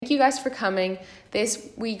you guys for coming. This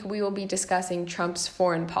week we will be discussing Trump's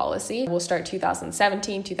foreign policy. We'll start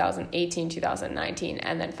 2017, 2018, 2019,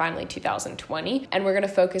 and then finally 2020. And we're going to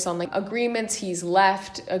focus on agreements he's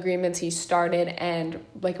left, agreements he started, and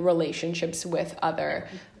relationships with other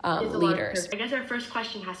leaders. I guess our first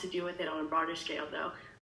question has to do with it on a broader scale, though.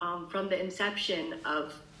 From the inception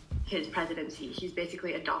of his presidency, he's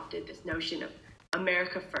basically adopted this notion of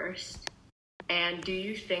America first. And do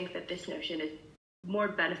you think that this notion is more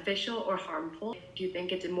beneficial or harmful? Do you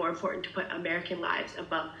think it's more important to put American lives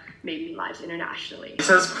above maybe lives internationally? He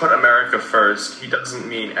says put America first. He doesn't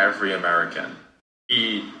mean every American.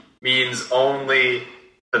 He means only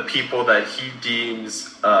the people that he deems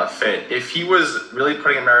fit. If he was really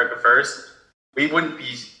putting America first, we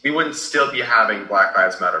wouldn't still be having Black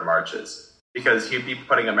Lives Matter marches, because he'd be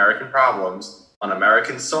putting American problems on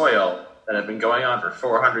American soil that have been going on for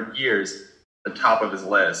 400 years at the top of his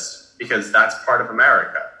list, because that's part of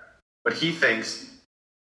America. But he thinks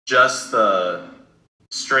just the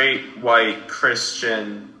straight, white,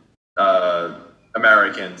 Christian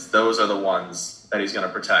Americans, those are the ones that he's going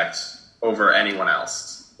to protect over anyone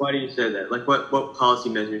else. Why do you say that? What policy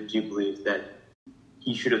measures do you believe that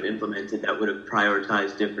he should have implemented that would have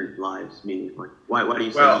prioritized different lives? Meaning, why do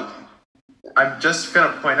you say that? I'm just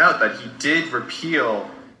going to point out that he did repeal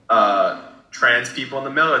trans people in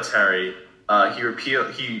the military.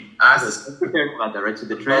 He asked... Let's be careful about that, right? So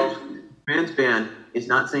the trans ban is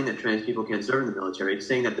not saying that trans people can't serve in the military. It's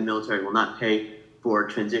saying that the military will not pay for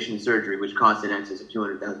transition surgery, which costs in excess of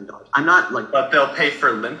 $200,000. I'm not But they'll pay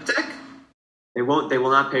for limp dick? They won't. They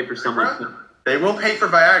will not pay for someone... They will pay for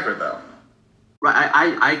Viagra, though. Right,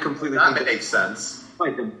 I completely think that makes sense.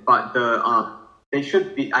 Right, but they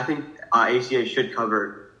should be. I think ACA should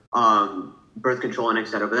cover birth control and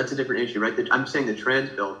etc. But that's a different issue, right? I'm saying the trans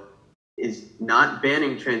bill is not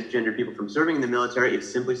banning transgender people from serving in the military.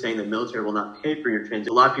 It's simply saying the military will not pay for your trans.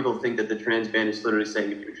 A lot of people think that the trans ban is literally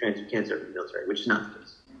saying if you're trans, you can't serve in the military, which is not the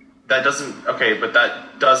case. But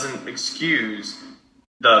that doesn't excuse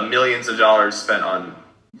the millions of dollars spent on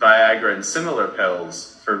Viagra and similar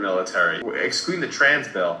pills for military. Excluding the trans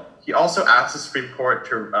bill, he also asked the Supreme Court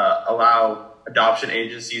to allow adoption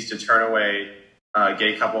agencies to turn away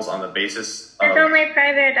gay couples on the basis of... That's only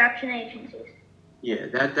private adoption agencies. Yeah,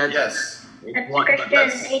 that's... Yes. That's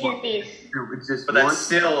Christian agencies. But that's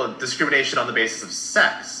still discrimination on the basis of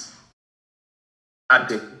sex.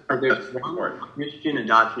 There's one Christian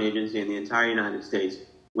adoption agency in the entire United States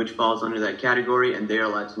which falls under that category, and they are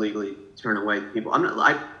allowed to legally turn away people.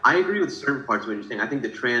 I agree with certain parts of what you're saying. I think the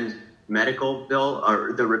trans medical bill,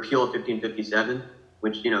 or the repeal of 1557,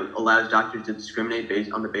 which allows doctors to discriminate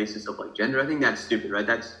based on the basis of gender, I think that's stupid, right?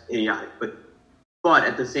 That's idiotic. But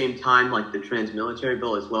at the same time, the trans military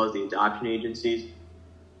bill as well as the adoption agencies,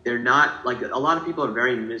 they're not a lot of people are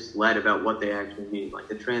very misled about what they actually mean.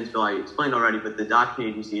 The trans bill I explained already, but the adoption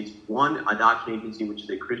agency, it's one adoption agency which is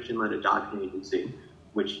a Christian-led adoption agency,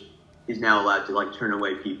 which is now allowed to turn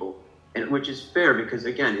away people, and which is fair because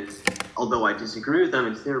again, although I disagree with them,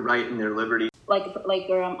 it's their right and their liberty.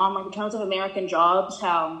 In terms of American jobs,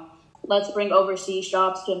 how let's bring overseas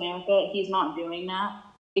jobs to America. He's not doing that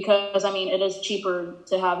because it is cheaper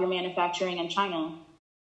to have your manufacturing in China.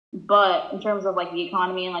 But in terms of the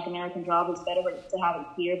economy and American jobs, it's better to have it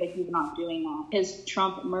here. But he's not doing that. His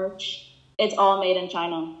Trump merch, it's all made in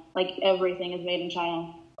China. Everything is made in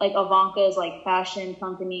China. Ivanka's fashion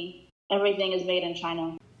company, everything is made in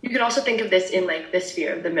China. You can also think of this in the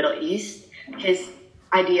sphere of the Middle East. His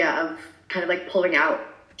idea of kind of pulling out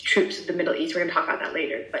troops of the Middle East. We're going to talk about that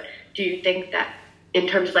later. But do you think that in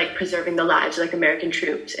terms of preserving the lives of American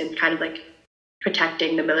troops and kind of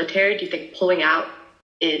protecting the military, do you think pulling out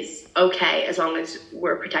is okay as long as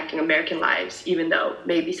we're protecting American lives, even though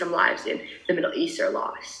maybe some lives in the Middle East are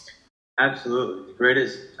lost? Absolutely. The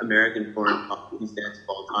greatest American foreign policy stance of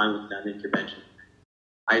all time was non-intervention.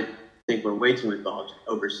 I think we're way too involved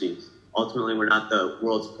overseas. Ultimately, we're not the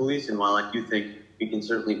world's police, and while I do think we can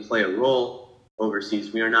certainly play a role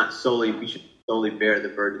overseas, we should solely bear the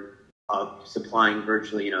burden of supplying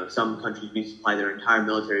virtually, some countries we supply their entire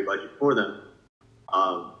military budget for them,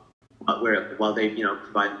 while they,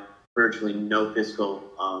 provide virtually no fiscal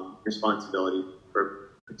responsibility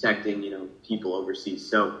for protecting, people overseas.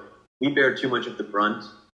 So we bear too much of the brunt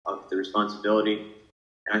of the responsibility.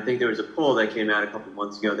 And I think there was a poll that came out a couple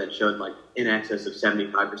months ago that showed in excess of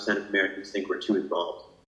 75% of Americans think we're too involved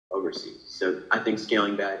overseas. So I think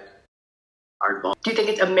scaling back our involvement. Do you think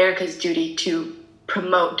it's America's duty to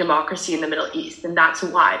promote democracy in the Middle East? And that's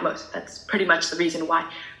pretty much the reason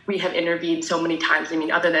why we have intervened so many times. I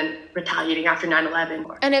mean, other than retaliating after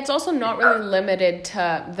 9/11. And it's also not really limited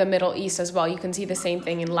to the Middle East as well. You can see the same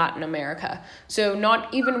thing in Latin America. So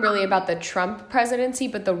not even really about the Trump presidency,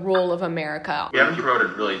 but the role of America. We haven't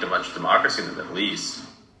promoted really much democracy in the Middle East.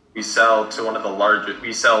 We sell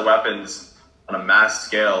weapons on a mass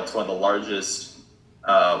scale to one of the largest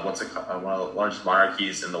one of the largest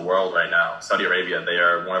monarchies in the world right now, Saudi Arabia. They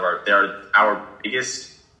are our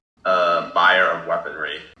biggest buyer of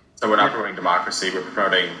weaponry. So we're not promoting democracy, we're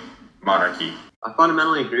promoting monarchy. I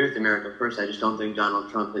fundamentally agree with America First. I just don't think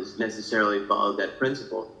Donald Trump has necessarily followed that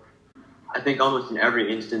principle. I think almost in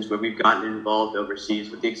every instance where we've gotten involved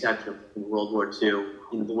overseas, with the exception of World War II,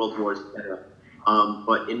 in the World Wars, etc.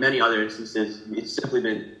 But in many other instances, it's simply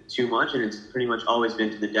been too much, and it's pretty much always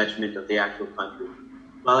been to the detriment of the actual country.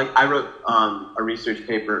 Well, I wrote a research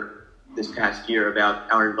paper this past year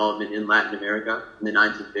about our involvement in Latin America in the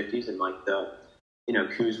 1950s and the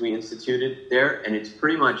coups we instituted there, and it's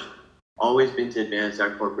pretty much always been to advance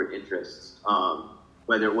our corporate interests.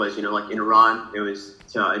 Whether it was in Iran, it was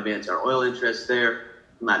to advance our oil interests there.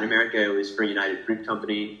 In Latin America, it was for United Fruit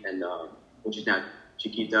Company, and which is now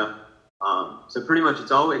Chiquita. So pretty much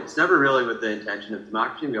it's never really with the intention of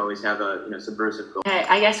democracy. We always have a subversive goal. Okay,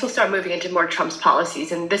 I guess we'll start moving into more Trump's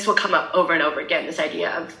policies, and this will come up over and over again, this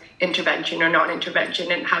idea of intervention or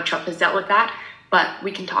non-intervention and how Trump has dealt with that, but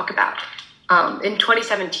we can talk about it. In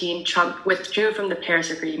 2017, Trump withdrew from the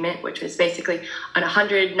Paris Agreement, which was basically an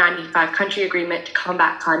 195-country agreement to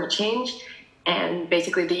combat climate change, and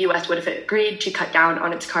basically the U.S. would have agreed to cut down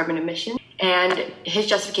on its carbon emissions. And his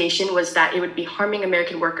justification was that it would be harming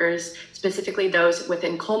American workers, specifically those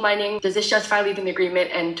within coal mining. Does this justify leaving the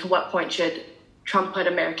agreement, and to what point should Trump put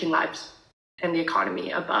American lives and the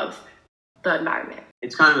economy above the environment?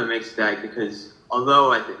 It's kind of a mixed bag because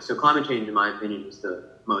although climate change, in my opinion, is the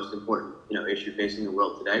most important issue facing the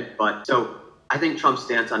world today. But so I think Trump's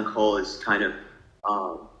stance on coal is kind of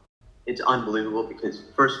it's unbelievable because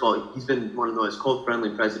first of all, he's been one of the most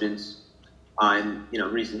coal-friendly presidents in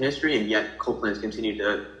recent history, and yet coal plants continue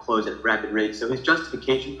to close at rapid rates. So his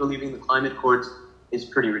justification for leaving the climate accords is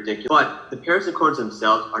pretty ridiculous. But the Paris Accords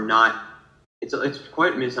themselves are not. It's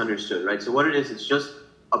quite misunderstood, right? So what it is, it's just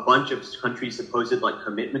a bunch of countries' supposed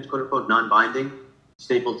commitments, quote unquote, non-binding,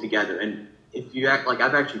 stapled together. And if you act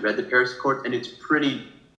I've actually read the Paris Accords, and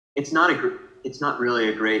it's not really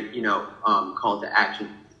a great call to action.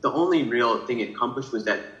 The only real thing it accomplished was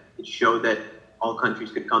that it showed that all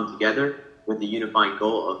countries could come together with the unifying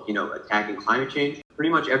goal of attacking climate change. Pretty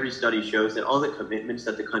much every study shows that all the commitments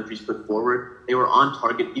that the countries put forward, they were on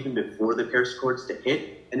target even before the Paris Accords to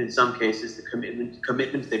hit, and in some cases the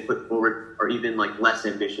commitments they put forward are even less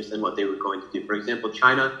ambitious than what they were going to do. For example,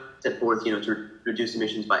 China set forth to reduce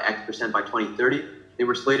emissions by X% by 2030. They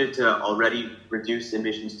were slated to already reduce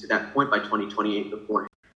emissions to that point by 2028 before.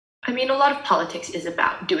 I mean, a lot of politics is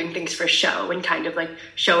about doing things for show and kind of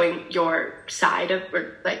showing your side of,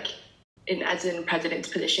 or as in president's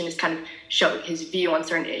position, is kind of showing his view on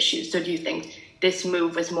certain issues. So do you think this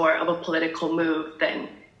move was more of a political move than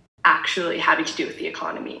actually having to do with the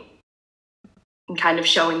economy and kind of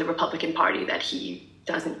showing the Republican Party that he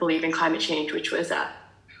doesn't believe in climate change, which was a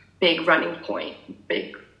big running point,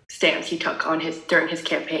 big stance he took on during his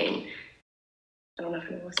campaign? I don't know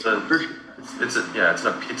if it was.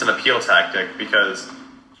 It's an appeal tactic because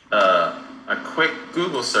a quick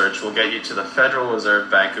Google search will get you to the Federal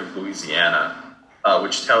Reserve Bank of Louisiana,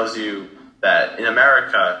 which tells you that in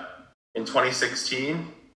America, in 2016,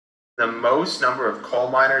 the most number of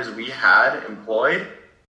coal miners we had employed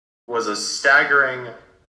was a staggering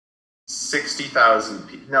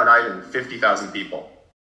 60,000, no, not even 50,000 people.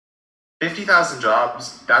 50,000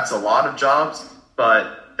 jobs, that's a lot of jobs,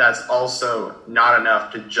 but that's also not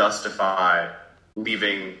enough to justify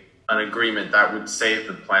leaving an agreement that would save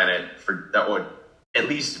the planet, that would at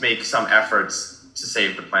least make some efforts to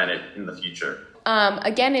save the planet in the future.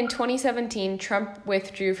 Again, in 2017, Trump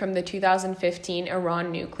withdrew from the 2015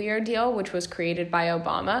 Iran nuclear deal, which was created by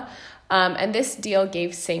Obama. And this deal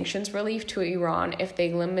gave sanctions relief to Iran if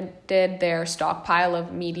they limited their stockpile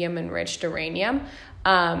of medium enriched uranium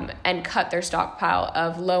and cut their stockpile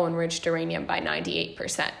of low enriched uranium by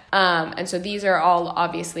 98%. And so these are all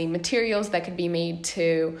obviously materials that could be made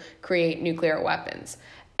to create nuclear weapons.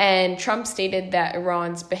 And Trump stated that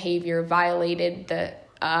Iran's behavior violated the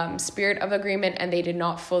spirit of agreement and they did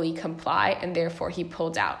not fully comply, and therefore he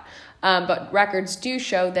pulled out. But records do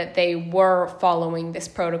show that they were following this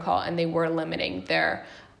protocol and they were limiting their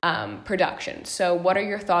production. So what are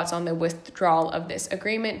your thoughts on the withdrawal of this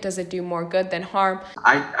agreement? Does it do more good than harm?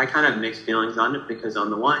 I kind of have mixed feelings on it because on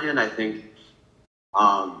the one hand, I think,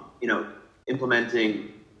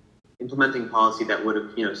 implementing implementing policy that would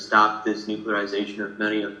have, stopped this nuclearization of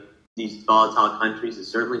many of these volatile countries is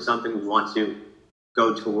certainly something we want to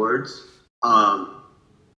go towards.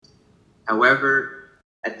 However,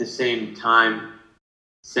 at the same time,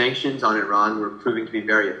 sanctions on Iran were proving to be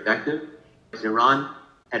very effective. Iran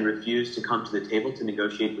had refused to come to the table to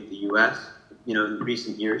negotiate with the U.S., in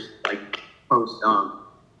recent years, like post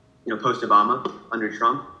Obama under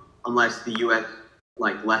Trump, unless the U.S.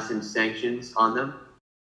 lessened sanctions on them.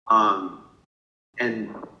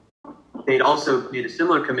 And they'd also made a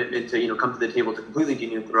similar commitment to, come to the table to completely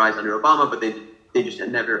denuclearize under Obama, but they just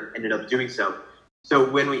never ended up doing so. So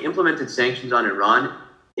when we implemented sanctions on Iran,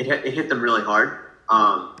 it hit them really hard.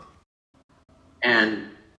 And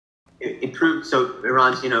it proved, so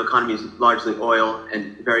Iran's, economy is largely oil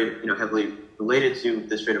and very, heavily related to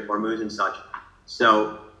the Strait of Hormuz and such.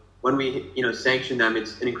 So when we, sanction them,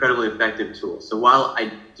 it's an incredibly effective tool. So while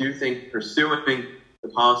I do think pursuing the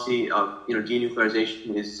policy of,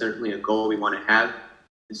 denuclearization is certainly a goal we want to have,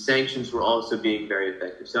 the sanctions were also being very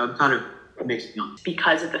effective. So I'm kind of mixed feelings.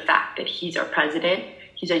 Because of the fact that he's our president,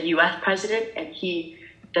 he's a U.S. president, and he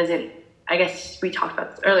doesn't, I guess we talked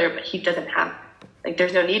about this earlier, but he doesn't have,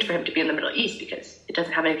 there's no need for him to be in the Middle East because it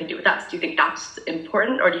doesn't have anything to do with us. Do you think that's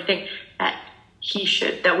important, or do you think that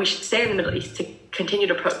we should stay in the Middle East to continue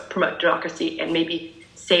to promote democracy and maybe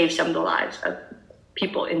save some of the lives of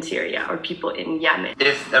people in Syria or people in Yemen?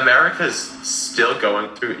 If America's still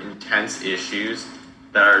going through intense issues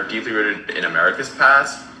that are deeply rooted in America's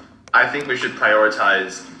past, I think we should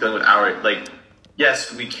prioritize dealing with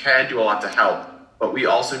yes, we can do a lot to help, but we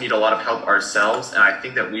also need a lot of help ourselves, and I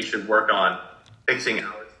think that we should work on fixing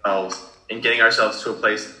ourselves and getting ourselves to a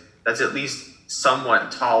place that's at least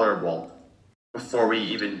somewhat tolerable before we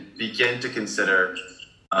even begin to consider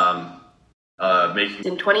making.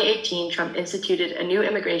 In 2018, Trump instituted a new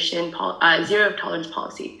immigration zero tolerance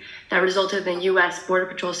policy that resulted in the U.S. Border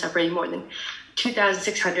Patrol separating more than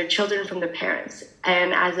 2,600 children from their parents.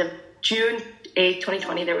 And as of June 8,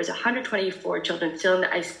 2020, there was 124 children still in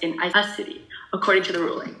ICE custody, according to the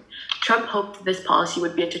ruling. Trump hoped this policy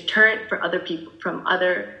would be a deterrent for other people from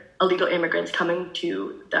other illegal immigrants coming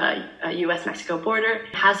to the U.S.-Mexico border.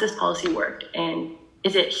 Has this policy worked? And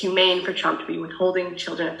is it humane for Trump to be withholding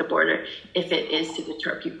children at the border if it is to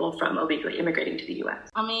deter people from illegally immigrating to the U.S.?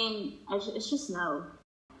 I mean, it's just no.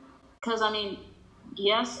 Because,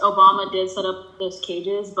 yes, Obama did set up those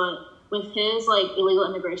cages, but with his, illegal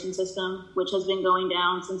immigration system, which has been going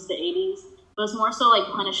down since the 80s, it was more so,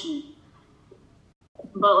 punishment.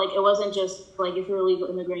 But, it wasn't just, if you're a legal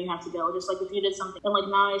immigrant, you have to go. Just, if you did something.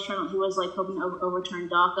 And, now he was, hoping to overturn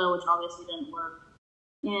DACA, which obviously didn't work.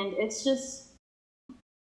 And it's just,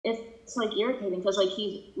 it's, irritating because,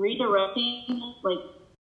 he's redirecting,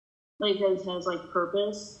 his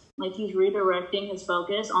purpose. He's redirecting his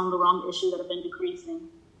focus on the wrong issues that have been decreasing.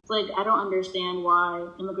 It's I don't understand why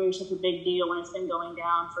immigration is such a big deal when it's been going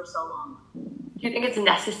down for so long. Do you think it's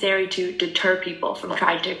necessary to deter people from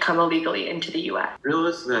trying to come illegally into the U.S.?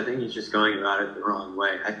 Realistically, I think he's just going about it the wrong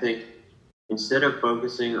way. I think instead of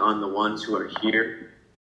focusing on the ones who are here,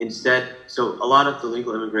 so a lot of the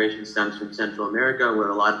legal immigration stems from Central America, where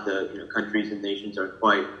a lot of the countries and nations are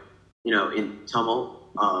quite in tumult,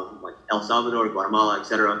 like El Salvador, Guatemala,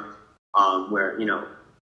 etc., where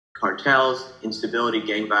cartels, instability,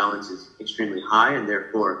 gang violence is extremely high, and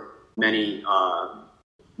therefore many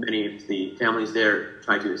of the families there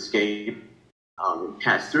try to escape and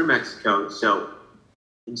pass through Mexico. So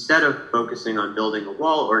instead of focusing on building a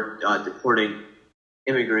wall or deporting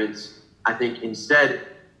immigrants, I think instead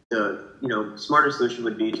the smarter solution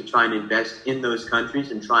would be to try and invest in those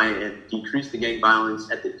countries and try and decrease the gang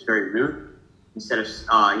violence at its very root, instead of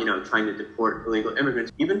trying to deport illegal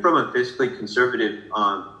immigrants. Even from a fiscally conservative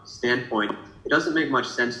standpoint, it doesn't make much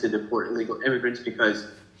sense to deport illegal immigrants because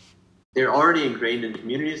they're already ingrained in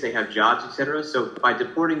communities, they have jobs, etc. So by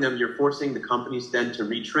deporting them, you're forcing the companies then to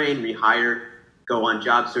retrain, rehire, go on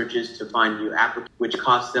job searches to find new applicants, which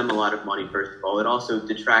costs them a lot of money, first of all. It also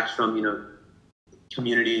detracts from,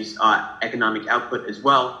 communities' economic output as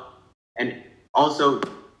well. And also,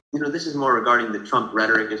 this is more regarding the Trump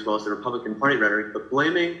rhetoric as well as the Republican Party rhetoric, but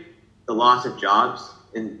blaming the loss of jobs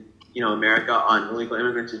in, America on illegal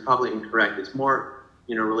immigrants is probably incorrect. It's more,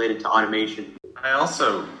 related to automation. I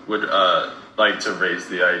also would like to raise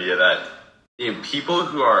the idea that people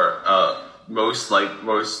who are most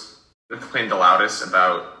complain the loudest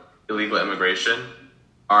about illegal immigration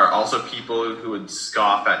are also people who would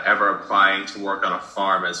scoff at ever applying to work on a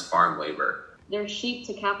farm as farm labor. They're sheep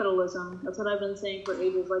to capitalism. That's what I've been saying for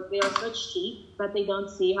ages. They are such sheep that they don't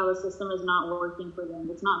see how the system is not working for them.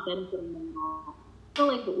 It's not benefiting them at all.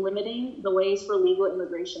 like limiting the ways for legal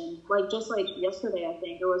immigration. Like just like yesterday, I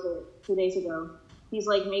think, or was it 2 days ago? He's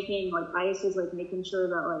like making like ICE is like making sure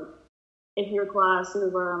that like if your class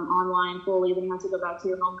is online fully, then you have to go back to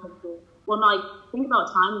your home country. Well, no, like think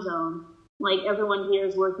about time zone. Like everyone here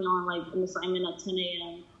is working on like an assignment at 10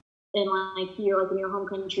 a.m. and like here, like in your home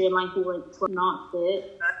country, it might be like not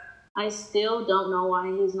fit. I still don't know why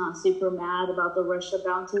he's not super mad about the Russia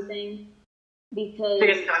bounty thing. Because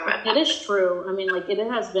it is true. I mean, like, it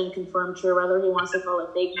has been confirmed true, whether he wants to call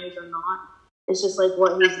it fake news or not. It's just, like,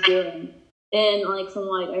 what he's doing. And, like, from,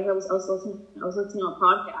 like, I was listening to a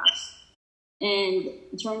podcast, and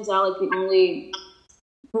it turns out, like,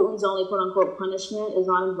 Putin's only quote-unquote punishment is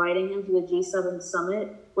not inviting him to the G7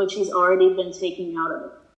 summit, which he's already been taking out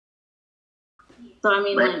of. So, I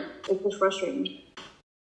mean, like, it's just frustrating.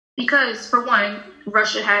 Because, for one,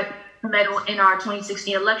 Russia had a medal in our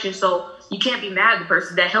 2016 election, so you can't be mad at the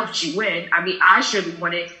person that helped you win. I mean, I surely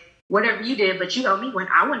wanted whatever you did, but you helped me win.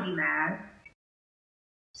 I wouldn't be mad.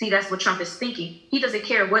 See, that's what Trump is thinking. He doesn't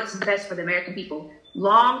care what's best for the American people.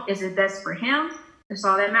 Long as it's best for him, that's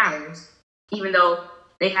all that matters. Even though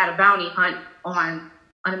they had a bounty hunt on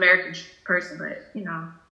an American person, but, you know.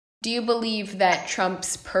 Do you believe that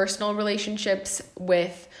Trump's personal relationships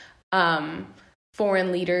with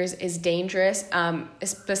foreign leaders is dangerous,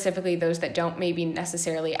 specifically those that don't maybe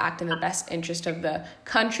necessarily act in the best interest of the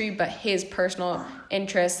country, but his personal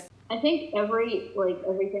interests? I think everything,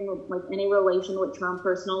 like any relation with Trump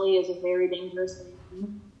personally is a very dangerous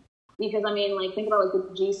thing. Because, I mean, like, think about, like,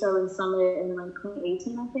 the G7 summit in, like,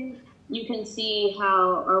 2018, I think. You can see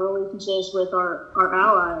how our relationships with our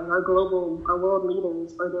allies, our world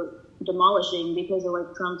leaders are demolishing because of,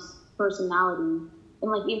 like, Trump's personality.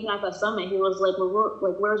 And, like, even at that summit, he was like,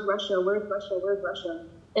 well, where's Russia? Where's Russia? Where's Russia?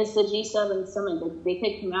 It's the G7 summit. They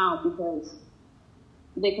kicked him out because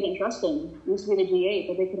they couldn't trust him. It used to be the G8,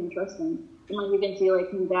 but they couldn't trust him. And, like, you can see, like,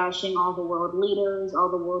 him bashing all the world leaders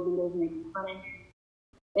making fun of him.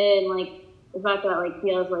 And, like, the fact that, like,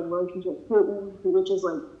 he has, like, relationship with Putin, which is,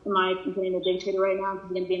 like, in my opinion, a dictator right now, because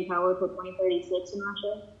he's going to be in power till 2036 in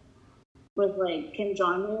Russia, with, like, Kim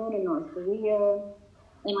Jong-un in North Korea,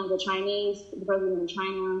 and, like, the president of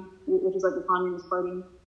China, which is, like, the Communist Party.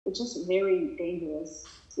 It's just very dangerous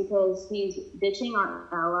because he's ditching our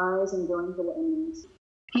allies and going for the enemies.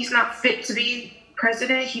 He's not fit to be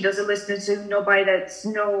president. He doesn't listen to nobody that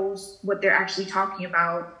knows what they're actually talking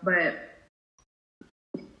about, but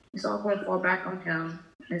it's all going to fall back on him.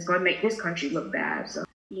 And it's going to make this country look bad. So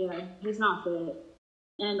yeah, he's not fit.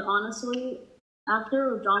 And honestly,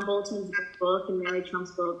 after John Bolton's book and Mary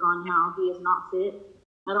Trump's book on how he is not fit,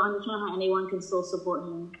 I don't understand how anyone can still support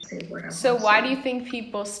him. So why do you think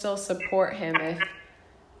people still support him if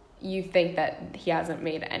you think that he hasn't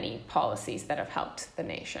made any policies that have helped the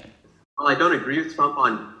nation? Well, I don't agree with Trump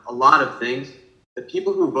on a lot of things. The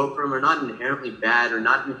people who vote for him are not inherently bad or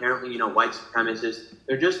not inherently, white supremacists.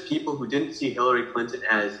 They're just people who didn't see Hillary Clinton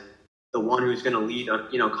as the one who's going to lead,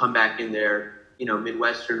 come back in their,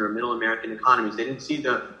 Midwestern or Middle American economies. They didn't see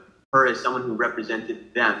her as someone who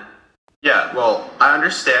represented them. Yeah, well, I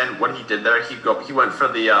understand what he did there. He went for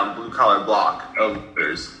the blue-collar bloc of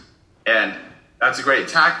voters, and that's a great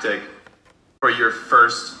tactic for your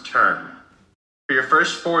first term. For your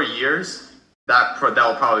first 4 years, that will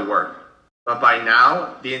probably work. But by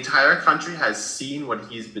now, the entire country has seen what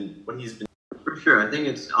he's been. For sure, I think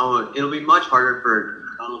it'll be much harder for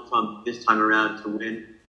Donald Trump this time around to win,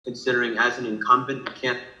 considering as an incumbent, he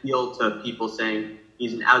can't appeal to people saying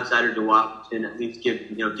he's an outsider to Washington. At least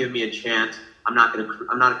give me a chance. I'm not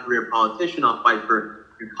a career politician. I'll fight for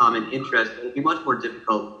your common interest. It'll be much more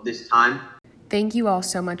difficult this time. Thank you all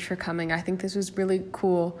so much for coming. I think this was really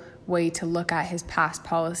cool way to look at his past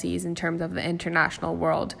policies in terms of the international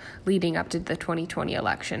world leading up to the 2020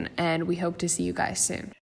 election, and we hope to see you guys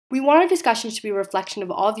soon. We want our discussions to be a reflection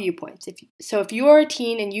of all viewpoints. If you are a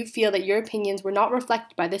teen and you feel that your opinions were not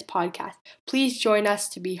reflected by this podcast, please join us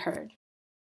to be heard.